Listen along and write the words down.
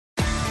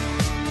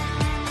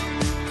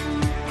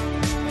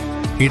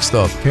It's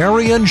the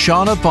Perry and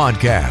Shauna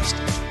podcast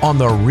on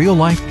the real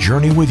life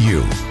journey with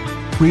you,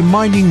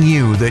 reminding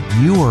you that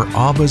you are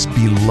Abba's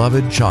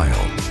beloved child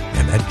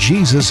and that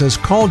Jesus has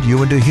called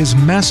you into his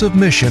massive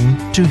mission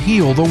to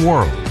heal the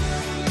world.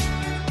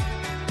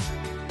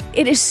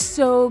 It is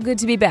so good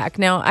to be back.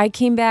 Now, I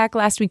came back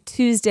last week,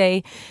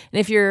 Tuesday, and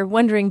if you're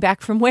wondering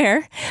back from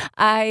where,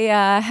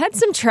 I had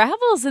some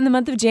travels in the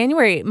month of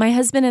January. My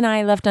husband and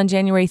I left on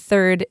January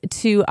 3rd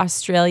to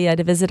Australia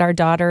to visit our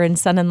daughter and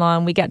son-in-law,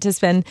 and we got to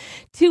spend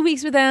 2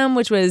 weeks with them,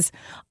 which was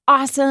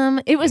awesome.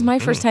 It was my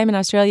first time in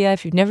Australia.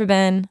 If you've never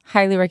been,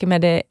 highly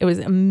recommend it. It was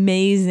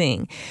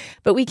amazing.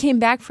 But we came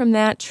back from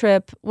that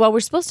trip. Well, we're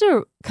supposed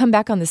to come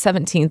back on the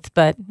 17th,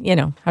 but you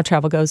know how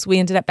travel goes. We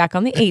ended up back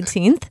on the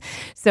 18th.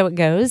 So it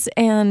goes.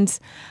 And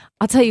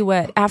I'll tell you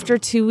what, after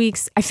 2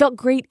 weeks, I felt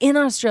great in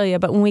Australia.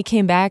 But when we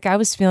came back, I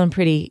was feeling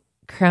pretty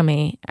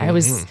crummy.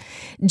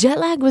 Jet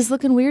lag was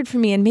looking weird for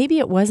me, and maybe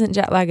it wasn't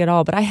jet lag at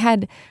all, but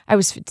I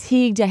was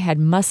fatigued. I had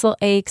muscle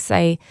aches.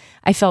 I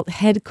felt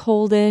head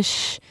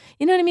coldish.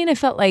 You know what I mean? I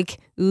felt like,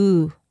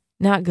 ooh,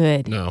 not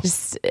good. No.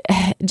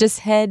 Just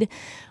head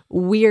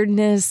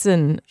weirdness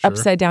and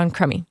upside down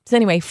crummy. So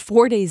anyway,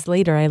 4 days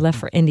later, I left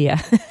for India.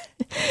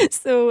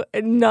 So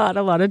not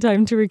a lot of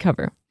time to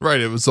recover. Right.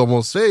 It was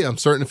almost, hey, I'm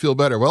starting to feel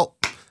better. Well,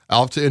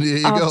 off to India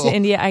you go. Off to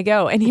India I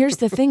go. And here's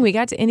the thing. We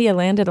got to India,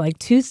 landed like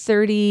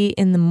 2:30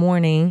 in the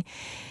morning,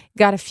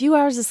 got a few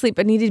hours of sleep,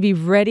 but needed to be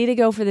ready to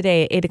go for the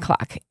day at 8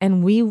 o'clock.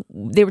 And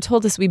they were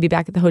told us we'd be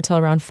back at the hotel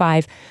around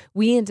 5.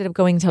 We ended up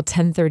going until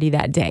 10:30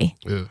 that day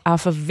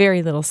off of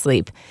very little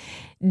sleep.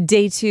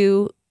 Day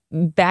 2,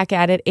 back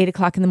at it, 8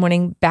 o'clock in the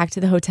morning, back to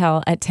the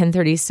hotel at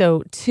 10:30.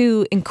 So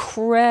 2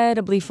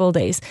 incredibly full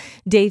days.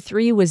 Day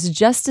 3 was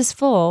just as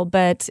full,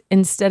 but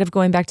instead of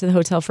going back to the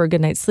hotel for a good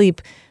night's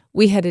sleep,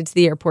 we headed to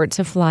the airport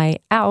to fly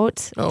out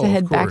to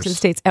head back to the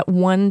States at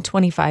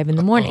 1:25 in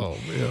the morning. Oh,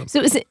 man.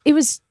 So it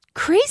was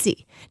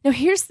crazy. Now,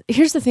 here's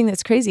the thing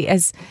that's crazy.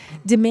 As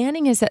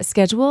demanding as that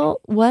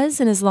schedule was,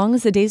 and as long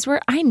as the days were,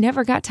 I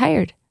never got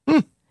tired.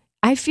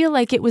 I feel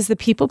like it was the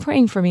people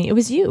praying for me. It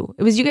was you.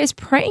 It was you guys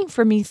praying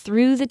for me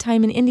through the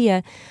time in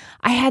India.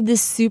 I had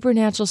this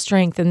supernatural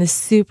strength and this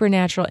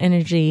supernatural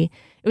energy.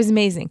 It was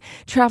amazing.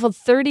 Traveled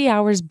 30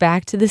 hours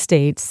back to the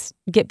States,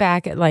 get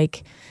back at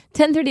like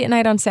 10:30 at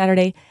night on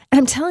Saturday. And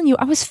I'm telling you,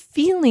 I was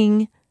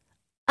feeling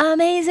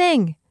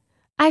amazing.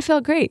 I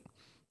felt great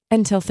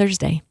until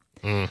Thursday.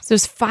 So it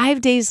was 5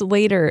 days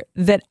later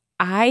that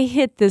I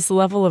hit this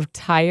level of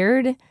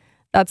tired.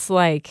 That's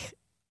like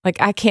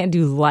I can't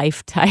do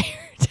life tired.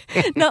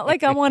 Not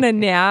like I want a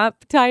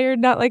nap tired,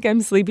 not like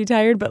I'm sleepy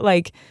tired, but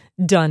like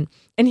done.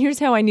 And here's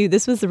how I knew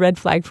this was the red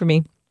flag for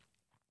me.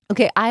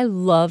 Okay, I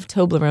love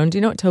Toblerone. Do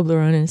you know what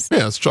Toblerone is?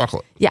 Yeah, it's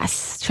chocolate.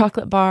 Yes,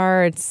 chocolate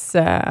bar. It's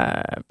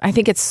I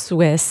think it's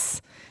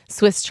Swiss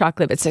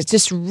chocolate. It's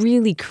just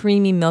really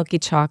creamy, milky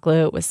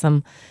chocolate with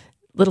some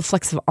little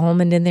flecks of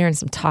almond in there and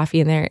some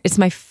toffee in there. It's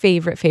my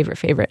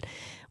favorite.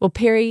 Well,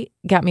 Perry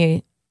got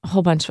me a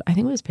whole bunch. I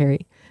think it was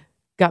Perry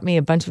got me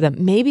a bunch of them.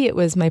 Maybe it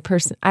was my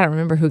person. I don't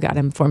remember who got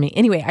them for me.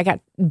 Anyway, I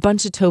got a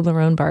bunch of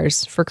Toblerone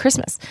bars for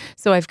Christmas.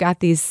 So I've got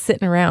these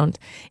sitting around,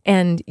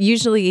 and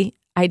usually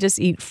I just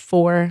eat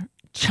 4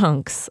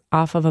 chunks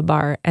off of a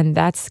bar, and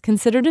that's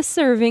considered a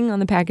serving on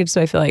the package.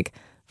 So I feel like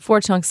 4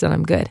 chunks and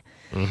I'm good.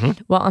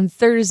 Well, on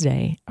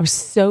Thursday, I was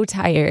so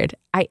tired.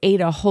 I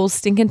ate a whole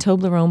stinking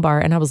Toblerone bar,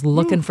 and I was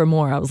looking for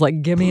more. I was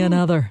like, give me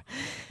another.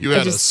 You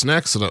had a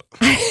snacks in it.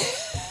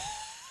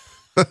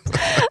 I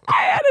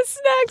had a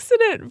snacks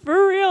in it.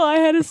 For real. I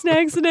had a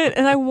snacks in it,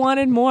 and I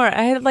wanted more.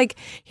 I had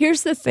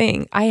here's the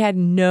thing. I had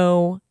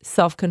no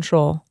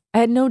self-control. I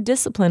had no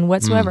discipline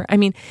whatsoever. I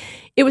mean,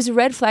 it was a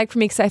red flag for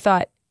me because I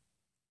thought,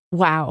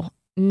 wow,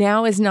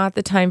 now is not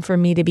the time for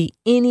me to be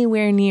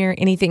anywhere near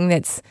anything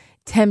that's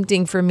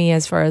tempting for me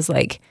as far as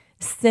like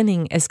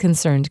sinning is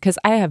concerned, because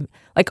I have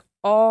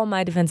all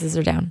my defenses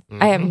are down.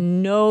 I have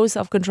no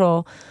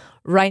self-control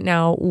right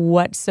now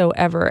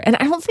whatsoever. And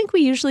I don't think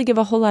we usually give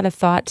a whole lot of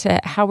thought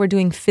to how we're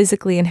doing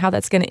physically and how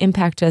that's going to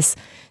impact us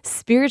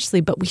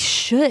spiritually, but we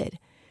should.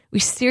 We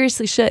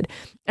seriously should.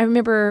 I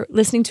remember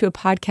listening to a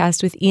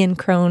podcast with Ian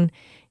Crone.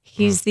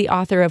 He's the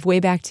author of Way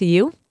Back to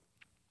You.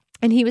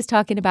 And he was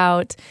talking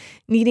about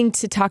needing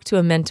to talk to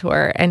a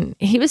mentor, and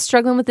he was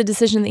struggling with the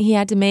decision that he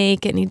had to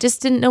make, and he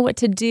just didn't know what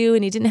to do,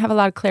 and he didn't have a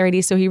lot of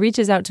clarity. So he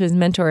reaches out to his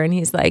mentor, and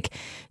he's like,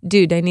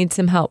 dude, I need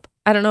some help.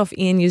 I don't know if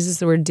Ian uses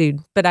the word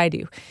dude, but I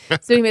do.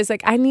 So he was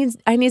like, I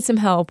need some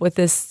help with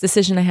this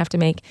decision I have to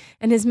make.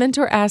 And his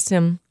mentor asked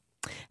him,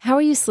 how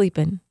are you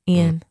sleeping,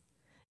 Ian?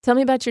 Tell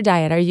me about your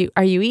diet.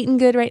 Are you eating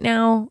good right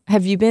now?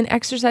 Have you been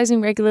exercising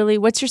regularly?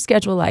 What's your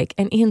schedule like?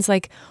 And Ian's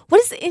like, what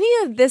does any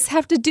of this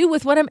have to do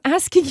with what I'm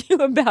asking you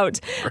about?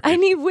 Right. I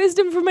need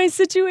wisdom for my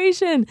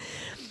situation.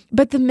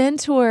 But the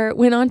mentor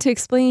went on to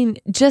explain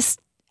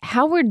just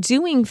how we're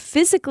doing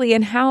physically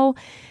and how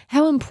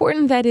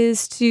important that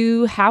is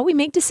to how we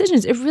make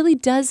decisions. It really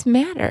does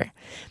matter.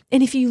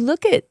 And if you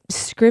look at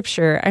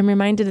scripture, I'm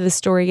reminded of the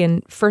story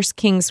in 1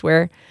 Kings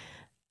where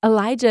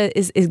Elijah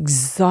is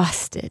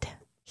exhausted.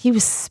 He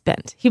was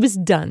spent. He was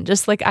done,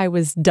 just like I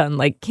was done,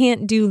 like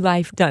can't do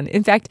life done.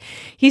 In fact,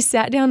 he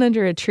sat down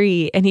under a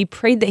tree and he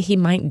prayed that he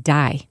might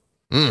die.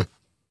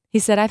 He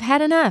said, I've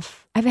had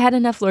enough. I've had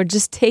enough, Lord.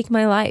 Just take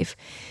my life.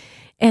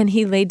 And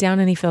he laid down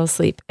and he fell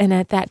asleep. And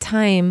at that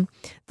time,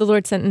 the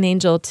Lord sent an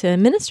angel to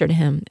minister to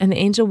him. And the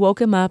angel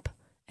woke him up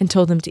and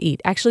told him to eat.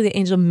 Actually, the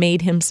angel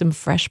made him some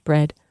fresh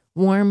bread,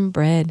 warm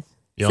bread,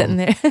 sitting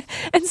there,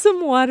 and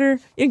some water.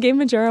 He gave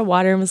him a jar of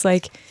water and was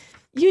like,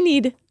 you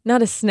need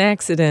not a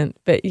snacksident,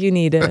 but you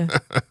need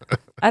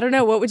I don't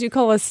know, what would you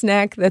call a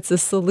snack that's a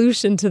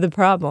solution to the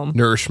problem?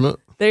 Nourishment.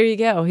 There you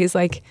go. He's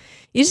like,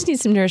 you just need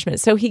some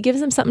nourishment. So he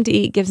gives him something to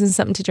eat, gives him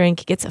something to drink.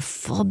 He gets a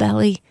full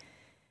belly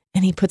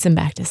and he puts him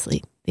back to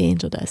sleep. The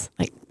angel does.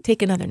 Like,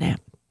 take another nap.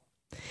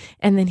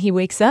 And then he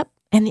wakes up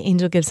and the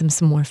angel gives him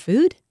some more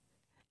food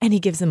and he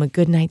gives him a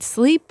good night's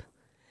sleep.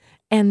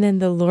 And then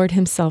the Lord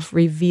himself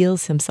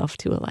reveals himself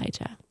to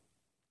Elijah.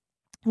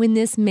 When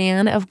this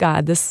man of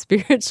God, this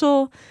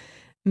spiritual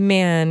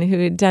man who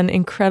had done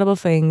incredible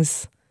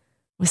things,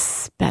 was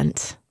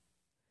spent,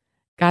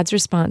 God's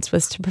response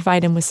was to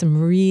provide him with some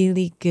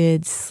really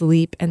good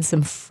sleep and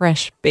some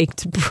fresh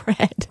baked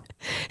bread.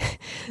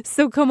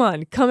 So come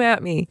on, come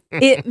at me.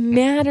 It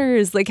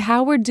matters. Like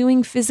how we're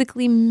doing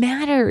physically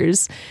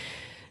matters.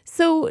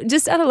 So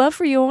just out of love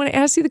for you, I want to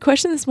ask you the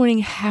question this morning.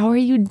 How are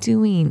you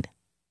doing?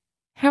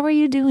 How are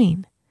you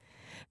doing?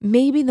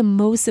 Maybe the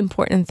most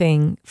important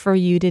thing for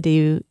you to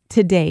do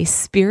today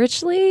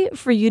spiritually,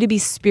 for you to be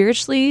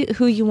spiritually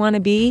who you want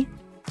to be,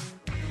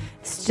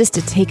 is just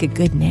to take a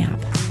good nap.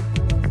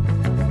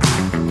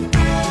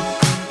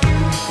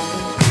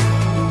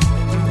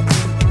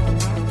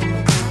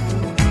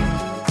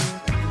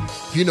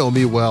 If you know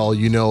me well,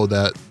 you know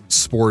that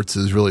sports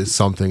is really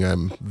something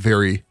I'm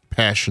very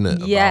passionate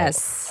about.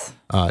 Yes.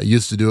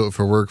 Used to do it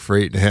for work for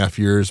 8.5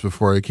 years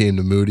before I came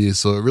to Moody's,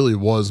 so it really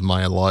was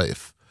my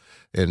life.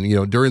 And, you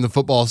know, during the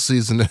football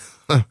season,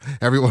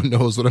 everyone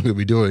knows what I'm going to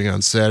be doing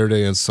on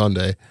Saturday and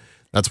Sunday.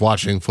 That's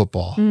watching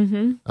football.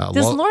 Mm-hmm.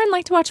 Does Lauren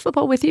like to watch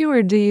football with you,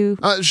 or do you?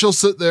 She'll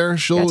sit there.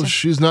 Gotcha.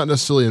 She's not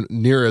necessarily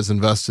near as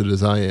invested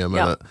as I am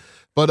in it.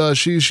 But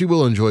she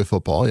will enjoy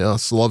football,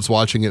 yes. Loves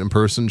watching it in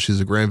person. She's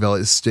a Grand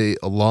Valley State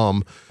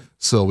alum,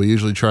 so we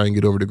usually try and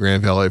get over to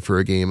Grand Valley for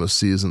a game of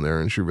season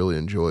there, and she really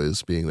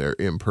enjoys being there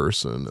in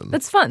person. And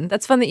that's fun.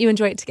 That's fun that you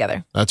enjoy it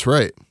together. That's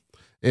right.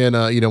 And,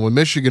 you know, when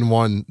Michigan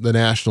won the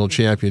national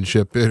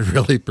championship, it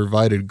really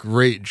provided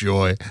great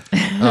joy.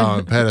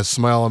 Had a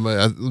smile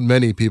on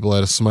many people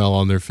had a smile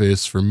on their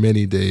face for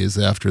many days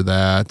after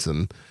that.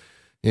 And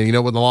you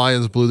know, when the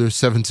Lions blew their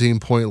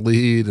 17-point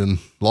lead and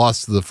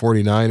lost to the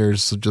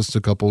 49ers just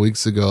a couple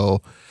weeks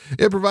ago,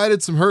 it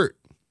provided some hurt.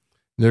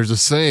 There's a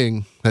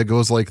saying that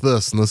goes like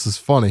this, and this is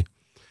funny.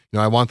 You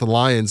know, I want the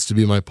Lions to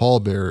be my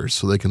pallbearers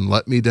so they can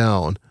let me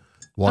down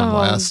one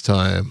last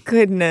time.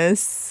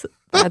 Goodness.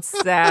 That's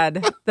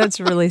sad. That's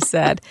really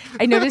sad.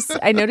 I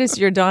noticed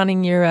you're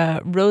donning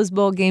your Rose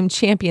Bowl game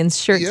champions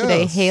shirt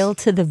today. Hail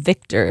to the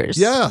victors.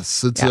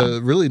 Yes, it's a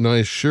really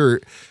nice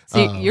shirt.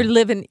 So you're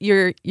living.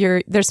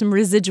 There's some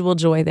residual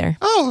joy there.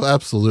 Oh,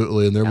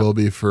 absolutely, and there will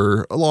be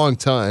for a long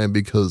time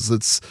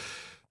because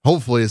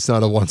hopefully it's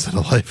not a once in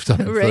a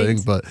lifetime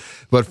thing.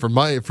 But for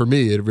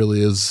me, it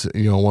really is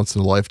a once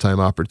in a lifetime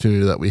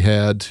opportunity that we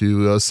had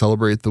to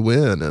celebrate the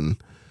win. And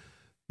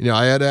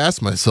I had to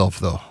ask myself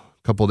though,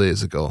 a couple of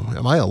days ago,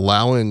 am I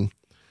allowing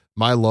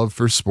my love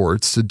for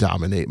sports to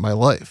dominate my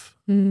life?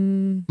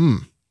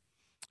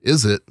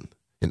 Is it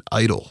an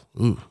idol?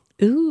 Ooh.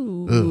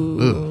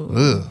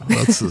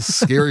 That's a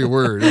scary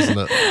word, isn't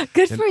it?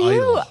 Good for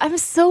you. I'm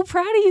so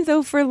proud of you,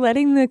 though, for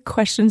letting the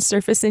question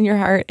surface in your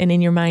heart and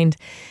in your mind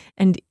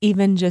and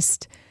even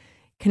just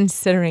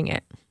considering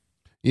it.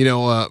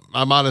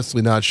 I'm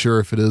honestly not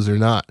sure if it is or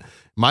not.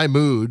 My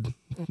mood,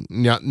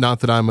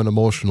 not that I'm an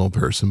emotional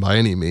person by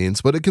any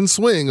means, but it can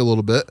swing a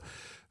little bit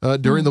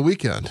during the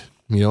weekend.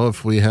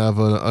 If we have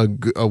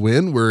a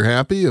win, we're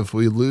happy. If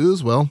we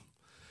lose, well,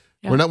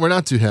 we're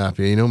not too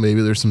happy.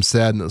 Maybe there's some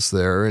sadness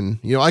there, and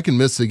I can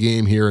miss a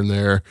game here and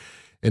there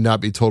and not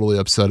be totally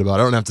upset about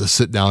it. I don't have to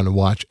sit down and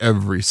watch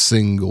every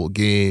single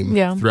game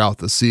throughout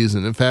the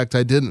season. In fact,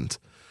 I didn't.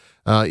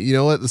 At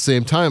the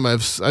same time,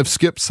 I've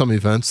skipped some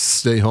events,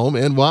 stay home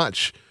and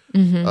watch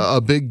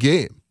a big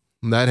game.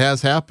 And that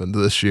has happened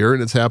this year,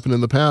 and it's happened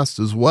in the past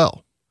as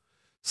well.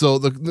 So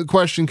the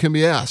question can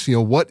be asked,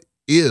 what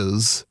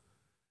is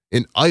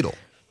an idol?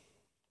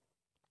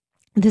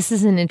 This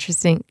is an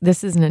interesting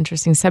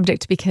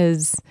subject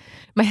because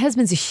my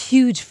husband's a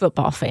huge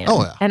football fan.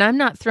 Oh, yeah. And I'm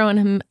not throwing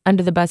him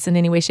under the bus in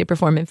any way, shape, or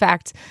form. In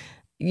fact,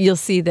 you'll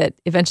see that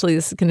eventually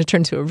this is going to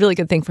turn to a really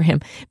good thing for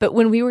him. But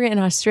when we were in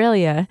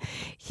Australia,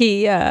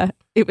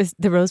 it was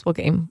the Rose Bowl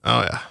game.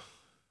 Oh, yeah.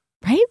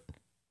 Right?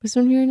 Was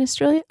when we were in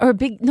Australia? Or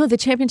the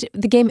championship,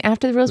 the game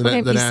after the Rose Bowl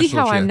game? You see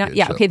how I'm not,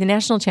 the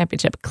national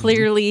championship.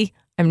 Clearly,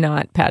 I'm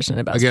not passionate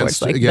about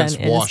sports like Ben is,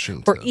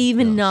 Washington, or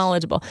even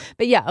knowledgeable.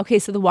 But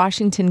so the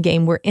Washington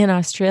game, we're in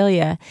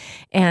Australia,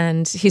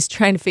 and he's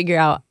trying to figure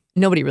out,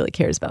 nobody really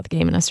cares about the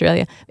game in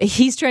Australia.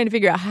 He's trying to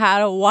figure out how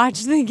to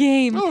watch the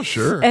game. Oh,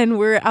 sure. And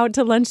we're out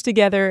to lunch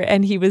together,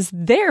 and he was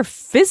there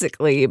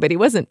physically, but he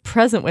wasn't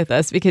present with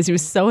us because he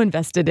was so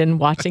invested in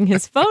watching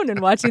his phone and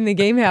watching the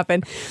game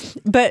happen.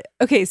 But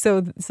okay,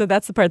 so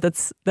that's the part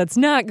that's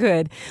not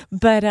good.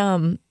 But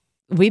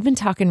we've been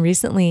talking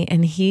recently,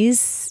 and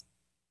he's,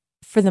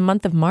 for the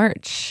month of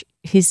March,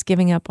 he's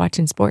giving up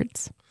watching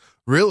sports.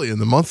 Really? In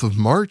the month of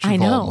March? I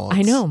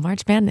know,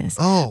 March Madness.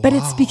 Oh, but wow.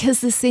 it's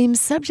because the same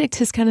subject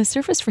has kind of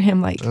surfaced for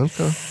him. Like,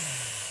 Okay.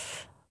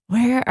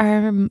 where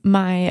are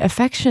my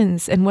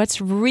affections and what's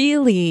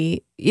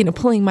really,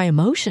 pulling my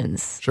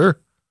emotions?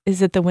 Sure.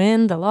 Is it the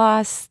win, the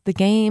loss, the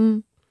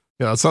game?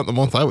 Yeah, it's not the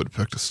month I would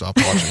pick to stop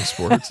watching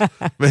sports.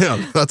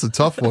 Man, that's a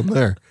tough one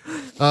there.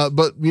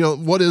 But,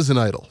 what is an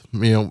idol?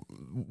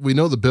 We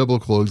know the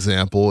biblical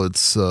example.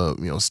 It's,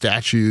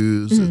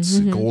 statues, it's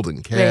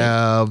golden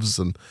calves,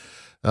 and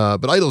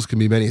but idols can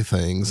be many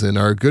things. And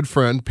our good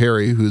friend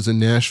Perry, who's in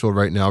Nashville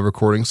right now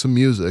recording some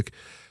music,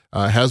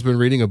 has been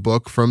reading a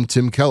book from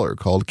Tim Keller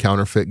called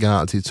Counterfeit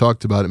Gods. He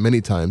talked about it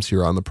many times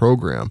here on the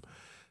program.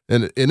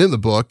 And in the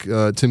book,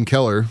 Tim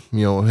Keller,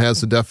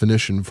 has a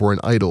definition for an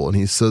idol, and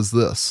he says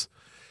this: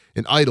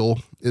 an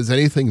idol is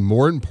anything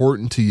more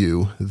important to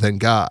you than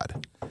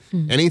God.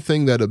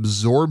 Anything that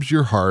absorbs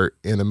your heart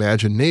and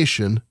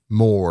imagination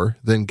more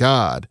than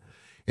God.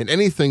 And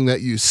anything that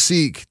you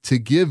seek to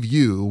give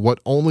you what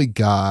only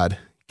God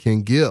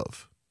can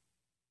give.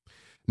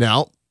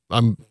 Now,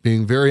 I'm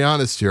being very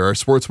honest here. Are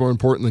sports more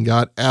important than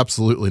God?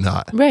 Absolutely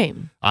not. Right.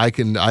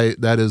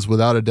 That is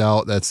without a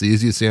doubt, that's the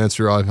easiest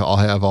answer I'll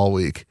have all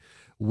week.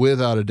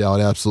 Without a doubt,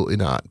 absolutely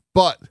not.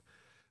 But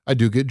I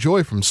do get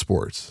joy from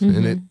sports,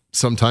 and it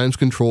sometimes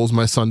controls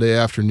my Sunday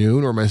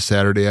afternoon or my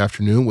Saturday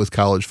afternoon with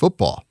college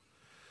football.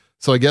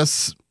 So I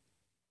guess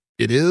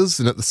it is,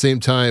 and at the same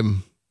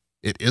time,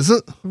 it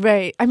isn't.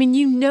 Right. I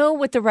mean,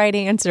 what the right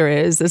answer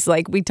is. It's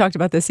like we talked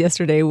about this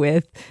yesterday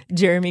with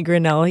Jeremy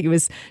Grinnell. He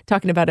was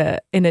talking about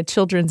in a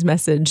children's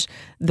message,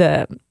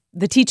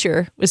 the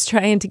teacher was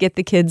trying to get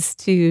the kids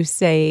to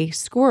say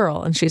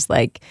squirrel. And she's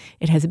like,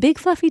 it has a big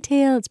fluffy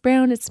tail. It's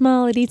brown. It's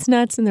small. It eats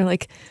nuts. And they're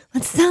like,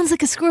 that sounds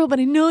like a squirrel,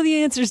 but I know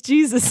the answer is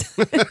Jesus.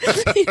 We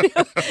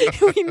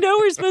know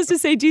we're supposed to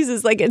say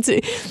Jesus. Like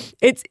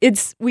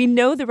we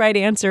know the right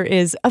answer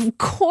is, of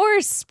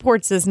course,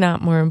 sports is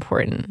not more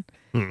important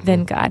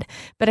than God.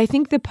 But I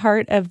think the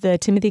part of the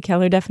Timothy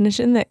Keller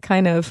definition that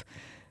kind of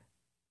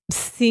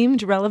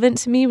seemed relevant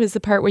to me was the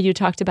part where you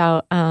talked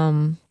about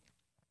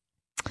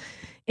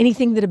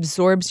anything that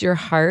absorbs your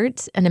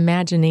heart and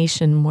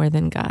imagination more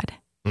than God.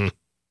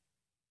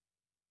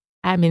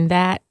 I mean,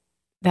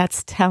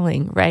 that's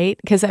telling, right?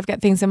 Because I've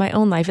got things in my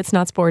own life. It's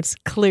not sports,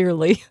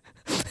 clearly.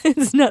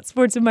 It's not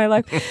sports in my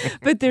life.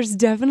 But there's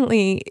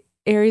definitely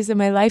areas in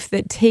my life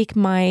that take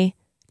my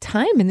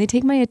time and they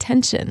take my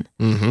attention.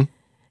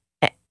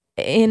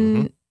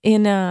 In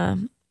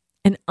an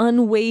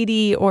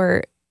unweighty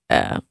or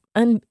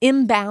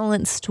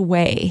imbalanced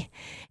way.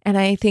 And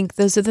I think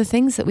those are the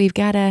things that we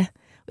got to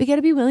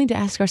be willing to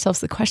ask ourselves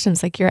the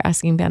questions like you're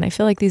asking, Ben. I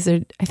feel like this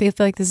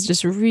is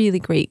just a really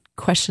great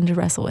question to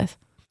wrestle with.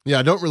 Yeah,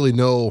 I don't really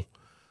know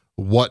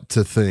what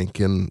to think.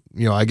 And,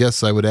 I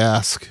guess I would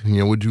ask,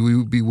 would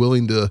you be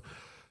willing to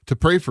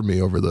pray for me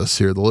over this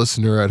here? The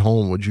listener at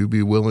home, would you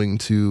be willing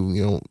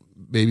to,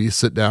 maybe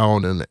sit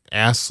down and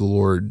ask the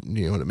Lord,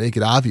 to make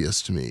it obvious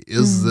to me?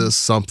 Is this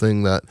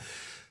something that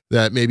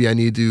maybe I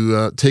need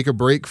to take a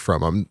break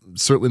from? I'm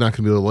certainly not going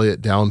to be able to lay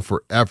it down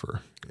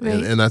forever.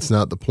 Right. And that's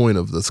not the point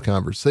of this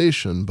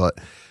conversation, but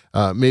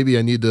maybe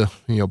I need to,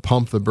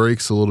 pump the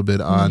brakes a little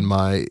bit on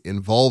my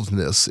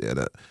involvedness in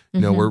it.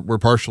 We're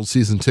partial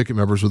season ticket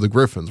members with the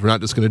Griffins. We're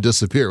not just going to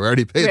disappear. We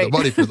already paid the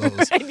money for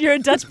those. Right. You're a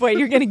Dutch boy.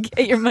 You're going to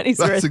get your money's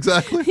worth. That's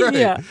exactly right.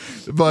 Yeah.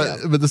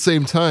 But at the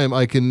same time,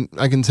 I can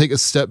take a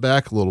step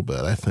back a little bit.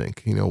 I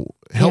think,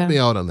 help me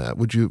out on that.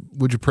 Would you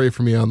pray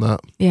for me on that?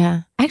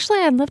 Yeah.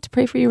 Actually, I'd love to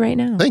pray for you right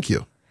now. Thank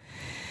you.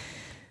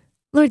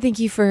 Lord, thank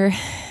you for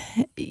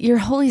your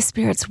Holy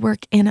Spirit's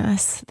work in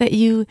us, that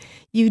you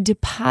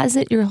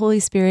deposit your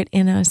Holy Spirit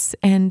in us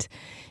and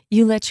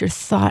you let your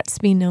thoughts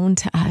be known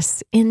to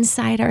us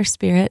inside our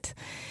spirit.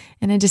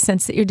 And I just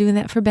sense that you're doing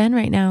that for Ben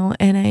right now.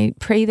 And I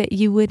pray that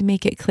you would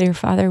make it clear,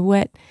 Father,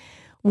 what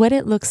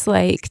it looks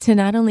like to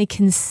not only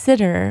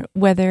consider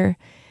whether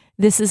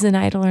this is an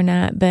idol or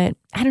not, but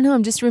I don't know,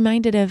 I'm just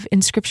reminded of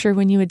in Scripture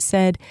when you had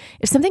said,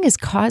 if something is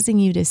causing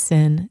you to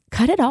sin,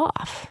 cut it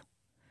off.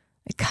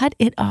 Cut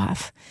it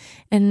off.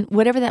 And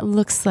whatever that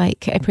looks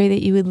like, I pray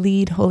that you would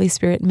lead, Holy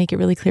Spirit, and make it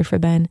really clear for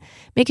Ben.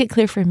 Make it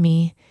clear for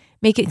me.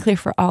 Make it clear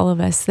for all of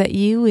us that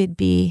you would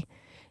be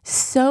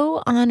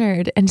so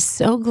honored and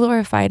so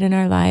glorified in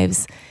our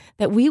lives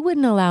that we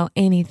wouldn't allow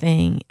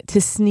anything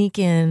to sneak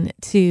in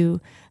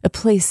to a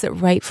place that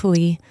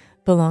rightfully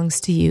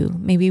belongs to you.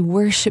 May we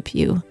worship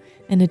you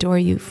and adore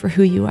you for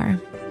who you are.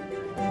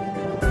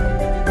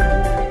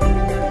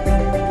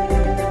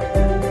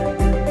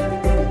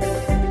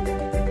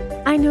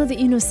 I know that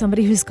you know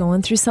somebody who's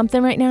going through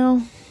something right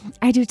now.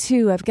 I do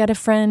too. I've got a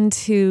friend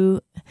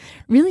who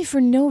really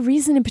for no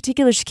reason in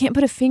particular. She can't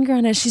put a finger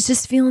on it. She's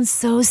just feeling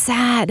so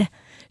sad.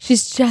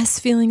 She's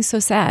just feeling so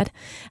sad.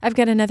 I've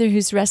got another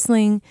who's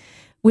wrestling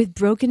with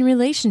broken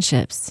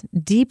relationships,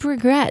 deep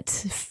regret,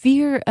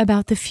 fear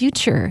about the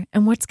future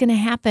and what's going to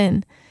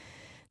happen,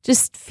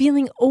 just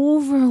feeling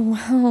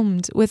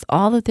overwhelmed with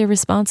all that they're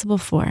responsible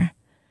for.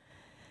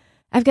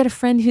 I've got a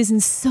friend who's in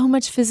so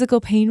much physical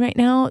pain right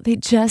now, they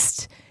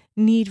just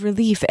need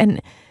relief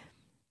and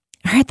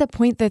are at the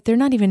point that they're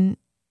not even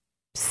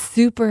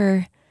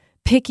super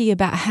picky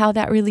about how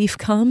that relief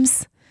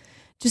comes.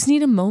 Just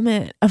need a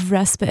moment of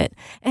respite.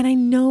 And I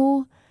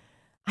know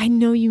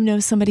you know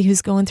somebody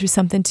who's going through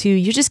something too.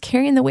 You're just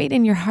carrying the weight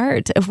in your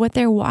heart of what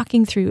they're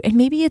walking through. And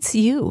maybe it's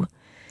you.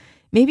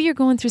 Maybe you're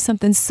going through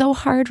something so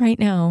hard right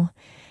now.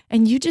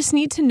 And you just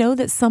need to know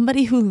that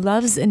somebody who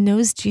loves and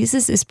knows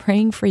Jesus is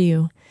praying for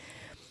you.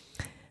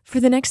 For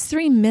the next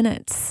 3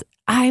 minutes,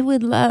 I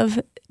would love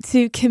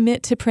to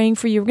commit to praying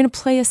for you. We're going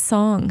to play a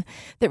song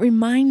that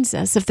reminds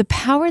us of the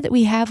power that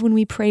we have when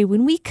we pray,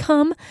 when we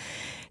come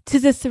to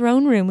the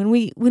throne room,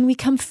 when we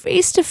come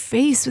face to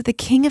face with the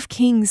King of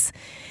Kings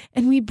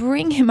and we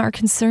bring him our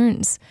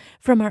concerns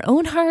from our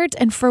own heart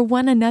and for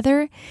one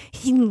another.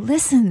 He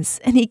listens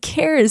and he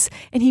cares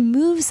and he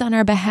moves on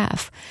our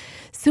behalf.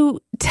 So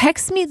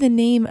text me the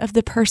name of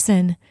the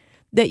person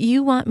that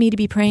you want me to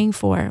be praying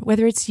for,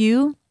 whether it's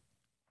you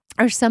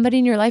or somebody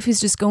in your life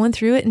who's just going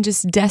through it and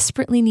just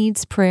desperately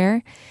needs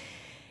prayer.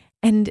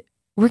 And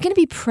we're going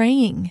to be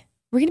praying.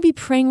 We're going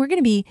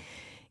to be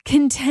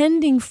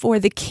contending for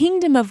the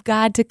kingdom of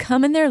God to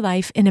come in their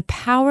life in a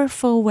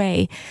powerful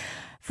way.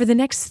 For the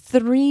next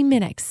 3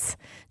 minutes,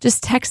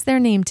 just text their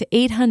name to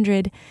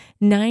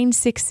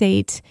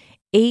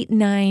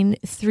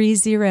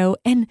 800-968-8930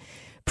 and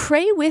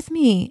pray with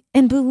me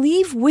and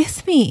believe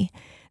with me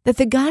that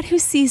the God who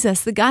sees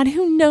us, the God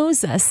who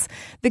knows us,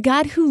 the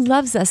God who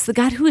loves us, the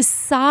God who is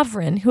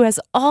sovereign, who has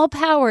all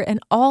power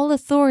and all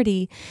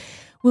authority,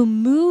 will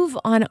move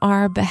on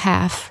our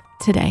behalf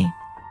today.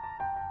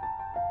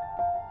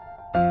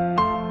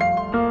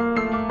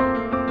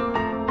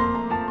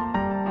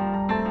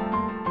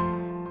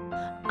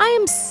 I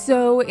am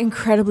so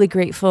incredibly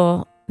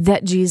grateful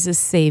that Jesus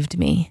saved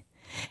me.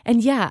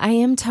 And yeah, I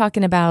am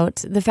talking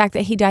about the fact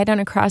that he died on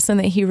a cross and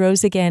that he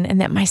rose again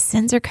and that my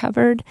sins are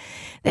covered,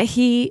 that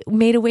he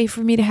made a way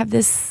for me to have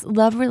this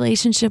love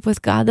relationship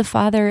with God the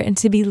Father and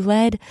to be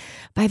led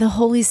by the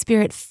Holy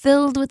Spirit,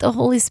 filled with the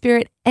Holy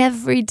Spirit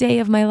every day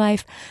of my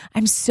life.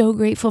 I'm so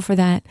grateful for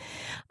that.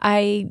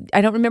 I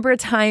don't remember a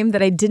time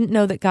that I didn't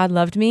know that God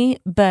loved me,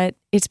 but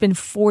it's been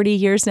 40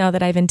 years now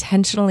that I've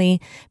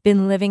intentionally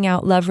been living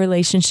out love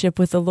relationship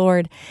with the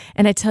Lord.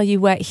 And I tell you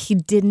what, he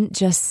didn't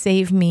just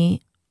save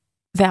me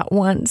that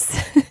once.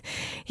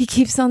 He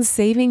keeps on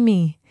saving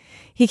me.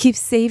 He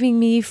keeps saving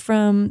me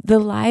from the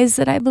lies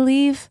that I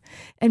believe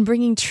and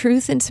bringing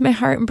truth into my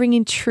heart and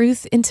bringing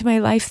truth into my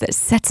life that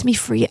sets me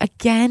free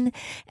again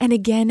and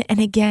again and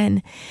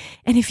again.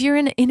 And if you're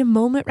in a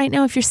moment right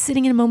now, if you're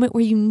sitting in a moment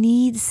where you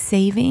need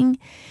saving,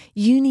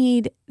 you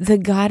need the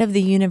God of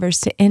the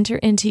universe to enter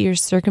into your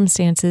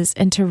circumstances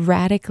and to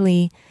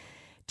radically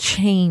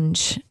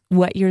change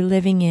what you're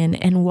living in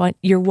and what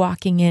you're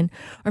walking in,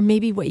 or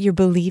maybe what you're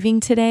believing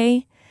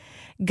today.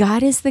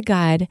 God is the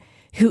God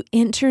who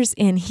enters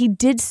in. He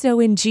did so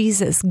in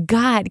Jesus.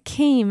 God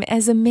came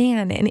as a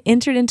man and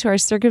entered into our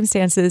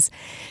circumstances,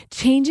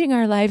 changing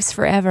our lives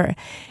forever.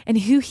 And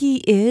who he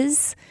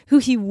is, who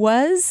he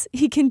was,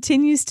 he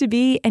continues to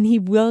be, and he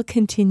will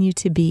continue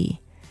to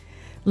be.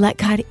 Let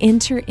God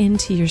enter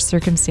into your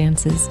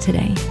circumstances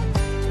today.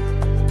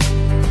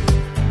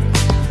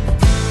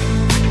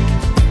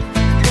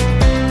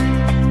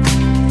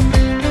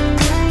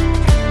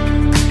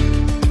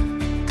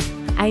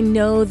 I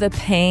know the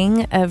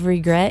pang of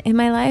regret in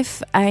my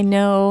life. I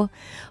know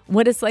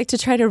what it's like to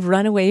try to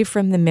run away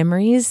from the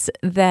memories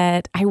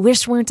that I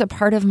wish weren't a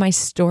part of my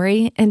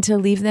story and to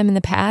leave them in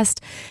the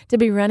past, to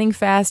be running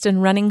fast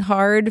and running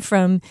hard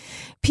from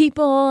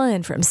people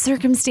and from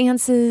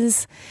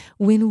circumstances.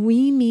 When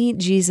we meet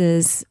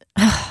Jesus,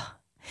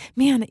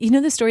 man, you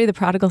know the story of the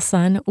prodigal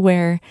son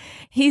where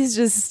he's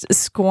just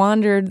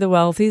squandered the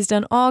wealth. He's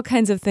done all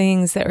kinds of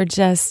things that were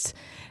just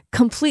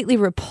completely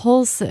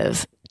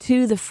repulsive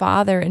to the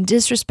Father and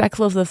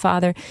disrespectful of the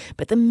Father.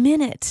 But the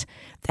minute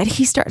that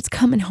he starts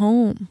coming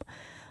home,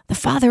 the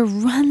Father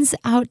runs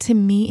out to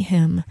meet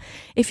him.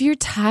 If you're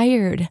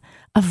tired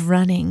of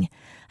running,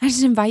 I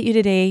just invite you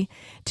today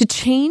to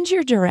change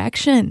your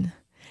direction.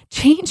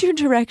 Change your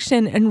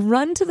direction and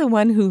run to the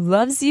one who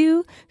loves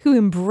you, who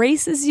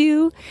embraces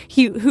you,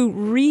 who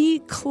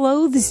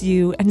reclothes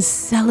you and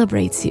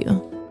celebrates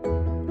you.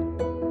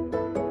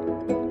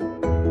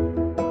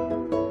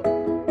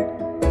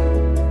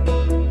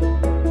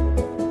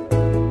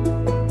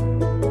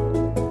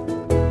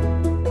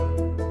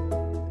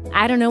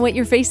 I don't know what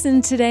you're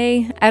facing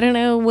today. I don't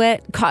know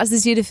what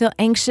causes you to feel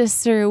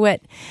anxious or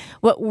what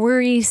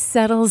worry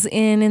settles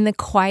in the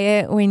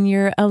quiet when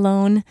you're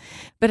alone.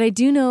 But I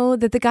do know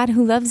that the God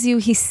who loves you,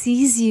 he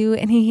sees you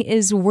and he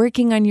is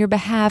working on your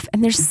behalf.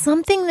 And there's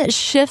something that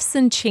shifts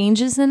and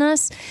changes in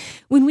us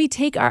when we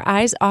take our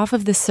eyes off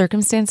of the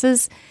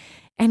circumstances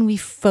and we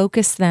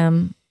focus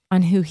them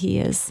on who he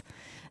is.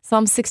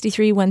 Psalm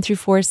 63,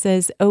 1-4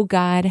 says, "O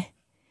God,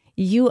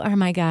 you are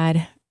my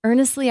God.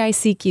 Earnestly I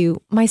seek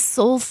you. My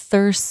soul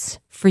thirsts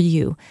for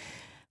you.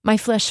 My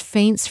flesh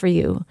faints for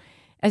you,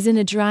 as in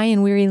a dry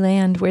and weary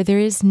land where there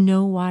is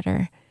no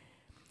water.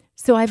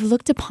 So I've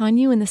looked upon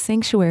you in the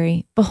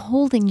sanctuary,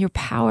 beholding your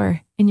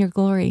power and your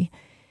glory.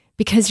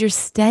 Because your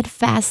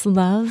steadfast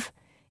love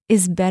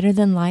is better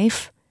than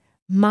life,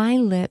 my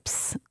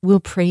lips will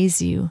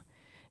praise you.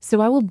 So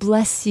I will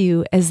bless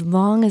you as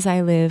long as I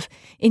live.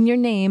 In your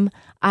name,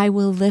 I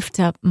will lift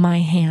up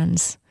my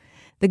hands."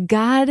 The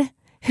God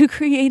who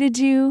created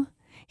you,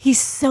 he's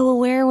so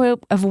aware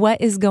of what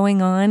is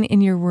going on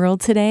in your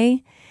world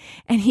today.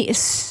 And he is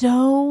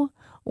so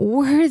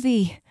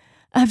worthy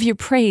of your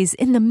praise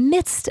in the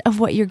midst of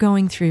what you're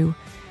going through.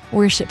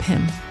 Worship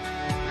him.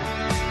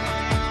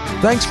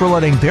 Thanks for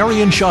letting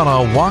Perry and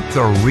Shauna walk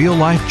the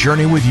real-life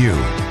journey with you.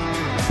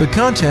 The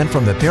content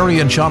from the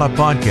Perry and Shauna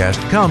podcast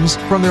comes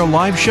from their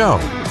live show,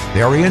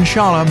 Perry and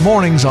Shauna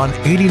Mornings on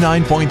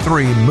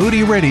 89.3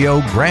 Moody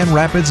Radio, Grand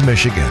Rapids,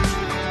 Michigan.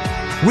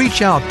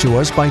 Reach out to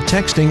us by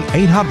texting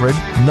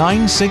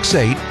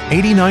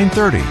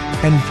 800-968-8930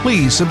 and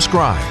please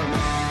subscribe.